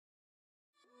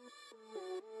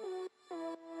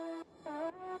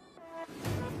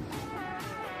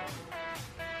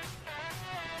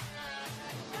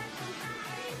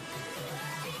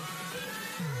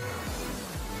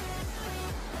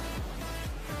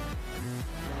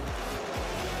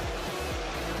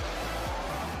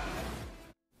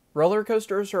Roller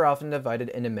coasters are often divided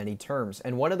into many terms,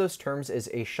 and one of those terms is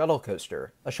a shuttle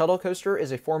coaster. A shuttle coaster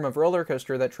is a form of roller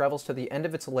coaster that travels to the end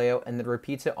of its layout and then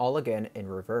repeats it all again in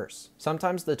reverse.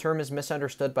 Sometimes the term is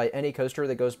misunderstood by any coaster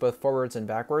that goes both forwards and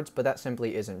backwards, but that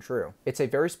simply isn't true. It's a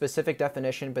very specific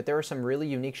definition, but there are some really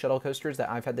unique shuttle coasters that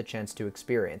I've had the chance to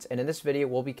experience, and in this video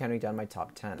we'll be counting down my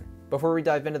top 10. Before we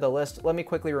dive into the list, let me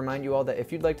quickly remind you all that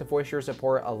if you'd like to voice your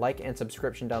support, a like and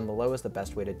subscription down below is the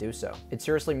best way to do so. It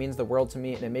seriously means the world to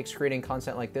me, and it makes creating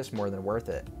content like this more than worth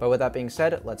it. But with that being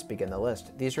said, let's begin the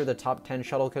list. These are the top 10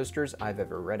 shuttle coasters I've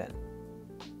ever ridden.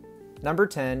 Number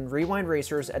 10, Rewind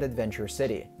Racers at Adventure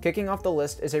City. Kicking off the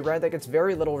list is a ride that gets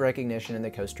very little recognition in the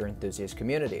coaster enthusiast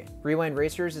community. Rewind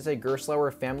Racers is a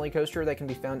Gerstlauer family coaster that can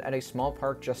be found at a small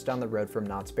park just down the road from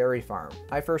Knott's Berry Farm.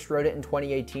 I first rode it in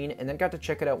 2018 and then got to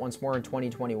check it out once more in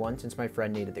 2021 since my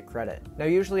friend needed the credit. Now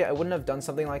usually I wouldn't have done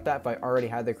something like that if I already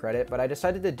had the credit, but I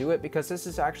decided to do it because this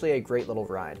is actually a great little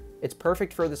ride. It's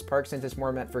perfect for this park since it's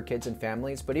more meant for kids and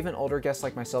families, but even older guests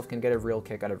like myself can get a real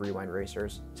kick out of Rewind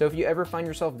Racers. So if you ever find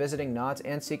yourself visiting Knott's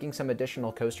and seeking some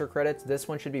additional coaster credits, this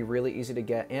one should be really easy to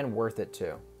get and worth it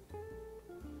too.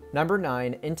 Number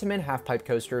 9, Intamin half-pipe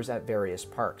coasters at various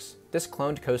parks. This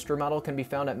cloned coaster model can be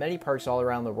found at many parks all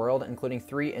around the world, including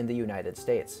 3 in the United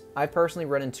States. I've personally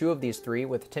ridden 2 of these 3,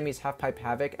 with Timmy's Half-Pipe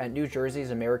Havoc at New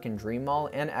Jersey's American Dream Mall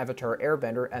and Avatar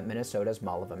Airbender at Minnesota's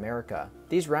Mall of America.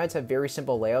 These rides have very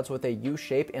simple layouts with a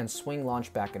U-shape and swing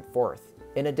launch back and forth.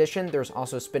 In addition, there's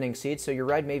also spinning seats, so your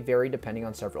ride may vary depending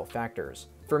on several factors.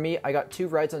 For me, I got 2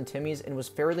 rides on Timmy's and was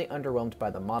fairly underwhelmed by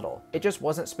the model. It just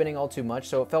wasn't spinning all too much,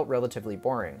 so it felt relatively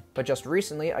boring. But just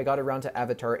recently, I got around to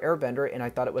Avatar Airbender and I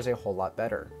thought it was a whole lot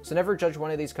better. So never judge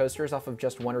one of these coasters off of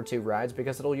just 1 or 2 rides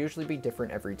because it'll usually be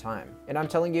different every time. And I'm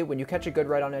telling you, when you catch a good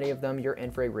ride on any of them, you're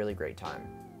in for a really great time.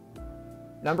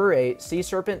 Number 8, Sea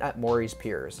Serpent at Morey's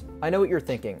Piers. I know what you're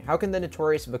thinking, how can the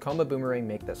notorious Vekoma Boomerang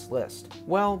make this list?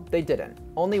 Well, they didn't.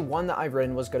 Only one that I've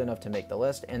ridden was good enough to make the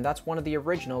list, and that's one of the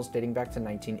originals dating back to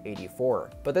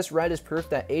 1984. But this ride is proof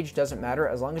that age doesn't matter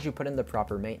as long as you put in the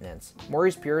proper maintenance.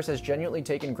 Morey's Piers has genuinely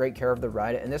taken great care of the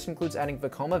ride, and this includes adding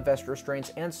Vekoma vest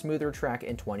restraints and smoother track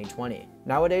in 2020.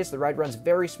 Nowadays, the ride runs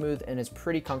very smooth and is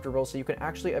pretty comfortable, so you can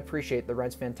actually appreciate the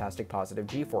ride's fantastic positive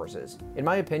G-forces. In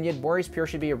my opinion, Morey's Piers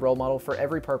should be a role model for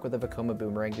every park with a Vekoma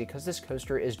Boomerang because this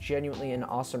coaster is genuinely an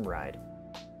awesome ride.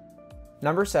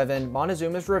 Number 7,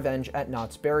 Montezuma's Revenge at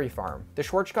Knott's Berry Farm. The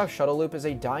Schwarzkopf Shuttle Loop is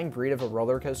a dying breed of a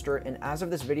roller coaster, and as of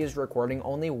this video's recording,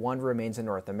 only one remains in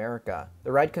North America.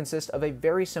 The ride consists of a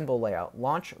very simple layout: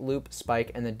 launch, loop,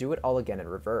 spike, and then do it all again in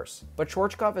reverse. But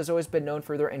Schwarzkopf has always been known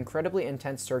for their incredibly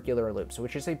intense circular loops,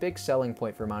 which is a big selling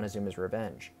point for Montezuma's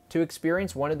Revenge. To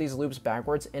experience one of these loops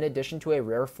backwards in addition to a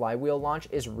rare flywheel launch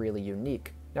is really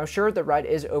unique. Now sure, the ride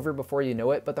is over before you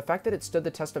know it, but the fact that it stood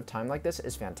the test of time like this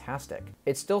is fantastic.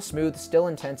 It's still smooth, still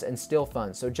intense, and still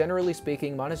fun, so generally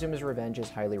speaking, Montezuma's Revenge is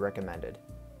highly recommended.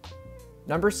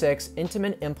 Number 6,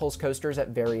 Intamin Impulse coasters at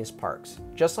various parks.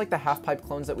 Just like the half-pipe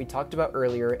clones that we talked about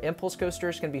earlier, Impulse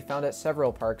coasters can be found at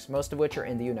several parks, most of which are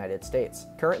in the United States.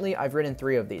 Currently, I've ridden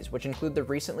 3 of these, which include the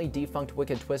recently defunct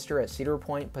Wicked Twister at Cedar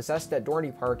Point, Possessed at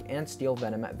Dorney Park, and Steel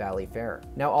Venom at Valley Fair.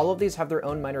 Now, all of these have their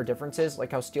own minor differences,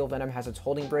 like how Steel Venom has its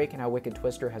holding brake and how Wicked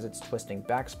Twister has its twisting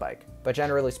back spike. But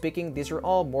generally speaking, these are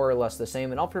all more or less the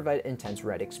same and all provide intense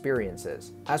ride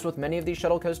experiences. As with many of these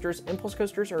shuttle coasters, Impulse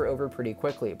coasters are over pretty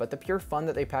quickly, but the pure fun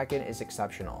that they pack in is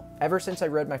exceptional. Ever since I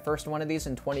rode my first one of these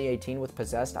in 2018 with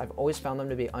Possessed, I've always found them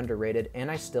to be underrated, and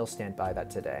I still stand by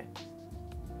that today.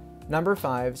 Number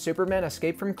 5, Superman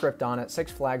Escape from Krypton at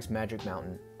Six Flags Magic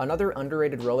Mountain. Another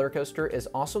underrated roller coaster is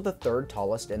also the 3rd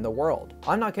tallest in the world.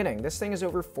 I'm not kidding, this thing is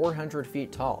over 400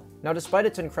 feet tall. Now despite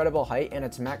its incredible height and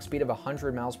its max speed of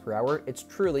 100 miles per hour, it's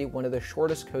truly one of the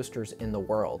shortest coasters in the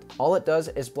world. All it does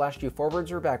is blast you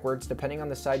forwards or backwards, depending on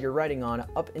the side you're riding on,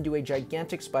 up into a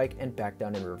gigantic spike and back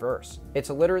down in reverse.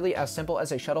 It's literally as simple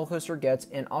as a shuttle coaster gets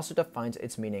and also defines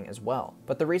its meaning as well.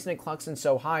 But the reason it clocks in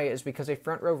so high is because a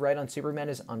front row ride on Superman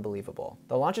is unbelievable.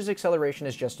 The launch's acceleration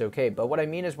is just okay, but what I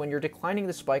mean is when you're declining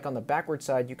the spike on the backward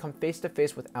side, you come face to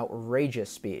face with outrageous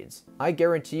speeds. I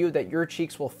guarantee you that your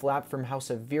cheeks will flap from how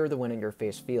severe the wind in your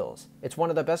face feels. It's one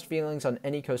of the best feelings on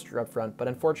any coaster up front, but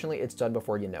unfortunately it's done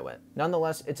before you know it.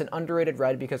 Nonetheless, it's an underrated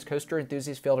ride because coaster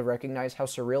enthusiasts fail to recognize how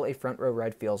surreal a front row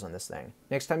ride feels on this thing.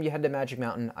 Next time you head to Magic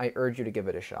Mountain, I urge you to give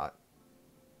it a shot.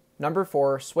 Number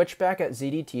 4, Switchback at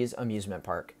ZDT's Amusement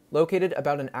Park. Located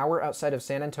about an hour outside of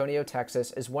San Antonio,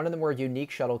 Texas, is one of the more unique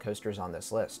shuttle coasters on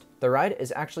this list. The ride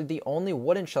is actually the only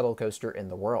wooden shuttle coaster in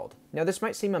the world. Now this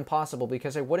might seem impossible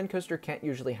because a wooden coaster can't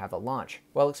usually have a launch.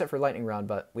 Well, except for Lightning Round,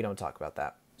 but we don't talk about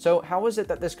that. So how is it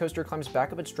that this coaster climbs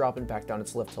back up its drop and back down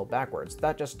its lift hill backwards?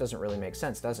 That just doesn't really make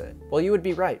sense, does it? Well, you would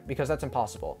be right, because that's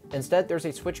impossible. Instead, there's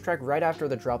a switch track right after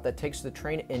the drop that takes the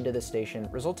train into the station,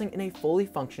 resulting in a fully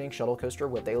functioning shuttle coaster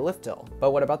with a lift hill.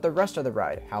 But what about the rest of the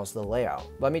ride? How's the layout?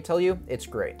 Let me tell you, it's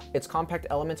great. Its compact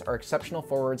elements are exceptional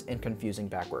forwards and confusing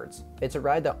backwards. It's a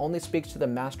ride that only speaks to the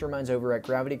masterminds over at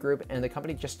Gravity Group, and the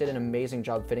company just did an amazing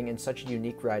job fitting in such a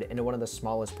unique ride into one of the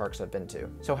smallest parks I've been to.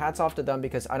 So hats off to them,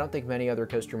 because I don't think many other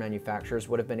coaster manufacturers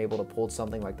would have been able to pull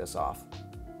something like this off.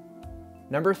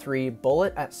 Number 3,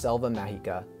 Bullet at Selva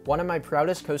Mágica. One of my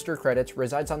proudest coaster credits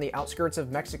resides on the outskirts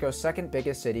of Mexico's second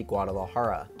biggest city,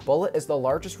 Guadalajara. Bullet is the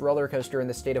largest roller coaster in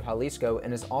the state of Jalisco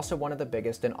and is also one of the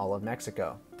biggest in all of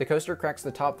Mexico. The coaster cracks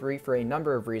the top 3 for a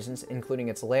number of reasons, including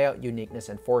its layout, uniqueness,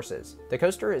 and forces. The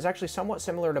coaster is actually somewhat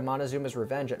similar to Montezuma's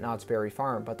Revenge at Knott's Berry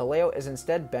Farm, but the layout is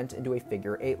instead bent into a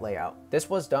figure 8 layout. This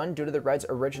was done due to the ride's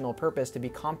original purpose to be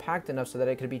compact enough so that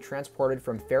it could be transported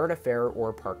from fair to fair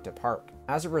or park to park.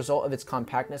 As a result of its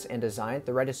compactness and design,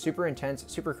 the ride is super intense,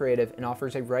 super creative, and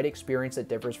offers a ride experience that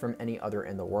differs from any other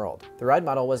in the world. The ride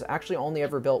model was actually only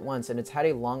ever built once, and it's had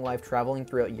a long life traveling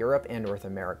throughout Europe and North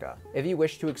America. If you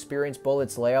wish to experience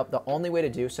Bullet's layout, the only way to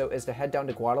do so is to head down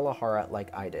to Guadalajara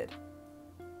like I did.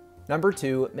 Number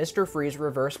 2, Mr. Freeze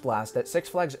Reverse Blast at Six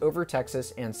Flags Over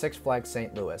Texas and Six Flags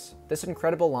St. Louis. This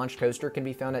incredible launch coaster can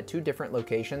be found at 2 different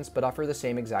locations, but offer the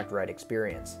same exact ride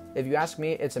experience. If you ask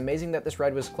me, it's amazing that this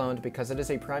ride was cloned because it is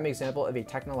a prime example of a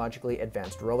technologically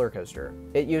advanced roller coaster.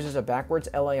 It uses a backwards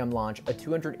LAM launch, a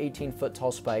 218-foot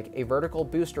tall spike, a vertical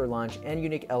booster launch, and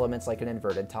unique elements like an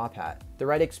inverted top hat. The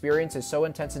ride experience is so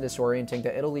intense and disorienting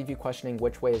that it'll leave you questioning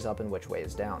which way is up and which way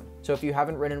is down. So if you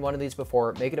haven't ridden one of these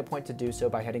before, make it a point to do so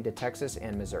by heading to Texas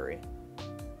and Missouri.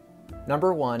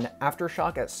 Number 1,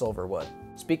 Aftershock at Silverwood.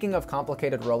 Speaking of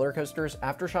complicated roller coasters,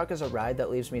 Aftershock is a ride that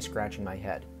leaves me scratching my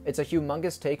head. It's a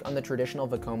humongous take on the traditional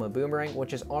Vekoma boomerang,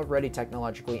 which is already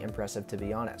technologically impressive, to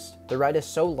be honest. The ride is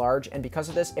so large, and because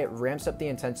of this, it ramps up the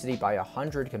intensity by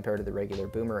 100 compared to the regular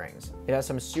boomerangs. It has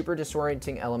some super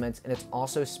disorienting elements, and it's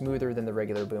also smoother than the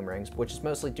regular boomerangs, which is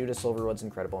mostly due to Silverwood's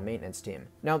incredible maintenance team.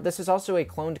 Now, this is also a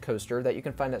cloned coaster that you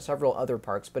can find at several other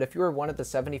parks, but if you are one of the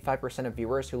 75% of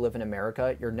viewers who live in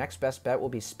America, your next best bet will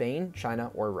be Spain, China,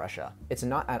 or Russia. It's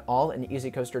not at all an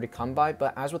easy coaster to come by,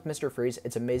 but as with Mr. Freeze,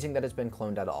 it's amazing that it's been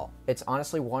cloned at all. It's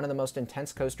honestly one of the most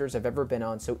intense coasters I've ever been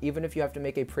on, so even if you have to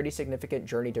make a pretty significant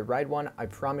journey to ride one, I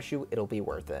promise you it'll be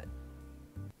worth it.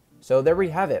 So there we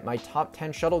have it, my top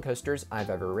 10 shuttle coasters I've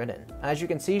ever ridden. As you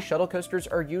can see, shuttle coasters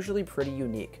are usually pretty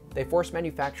unique. They force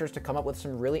manufacturers to come up with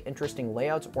some really interesting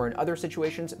layouts, or in other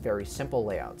situations, very simple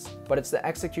layouts. But it's the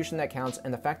execution that counts,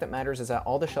 and the fact that matters is that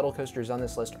all the shuttle coasters on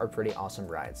this list are pretty awesome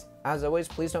rides. As always,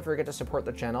 please don't forget to support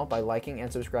the channel by liking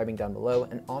and subscribing down below,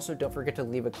 and also don't forget to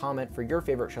leave a comment for your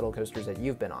favorite shuttle coasters that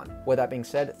you've been on. With that being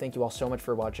said, thank you all so much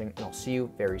for watching, and I'll see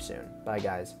you very soon. Bye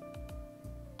guys.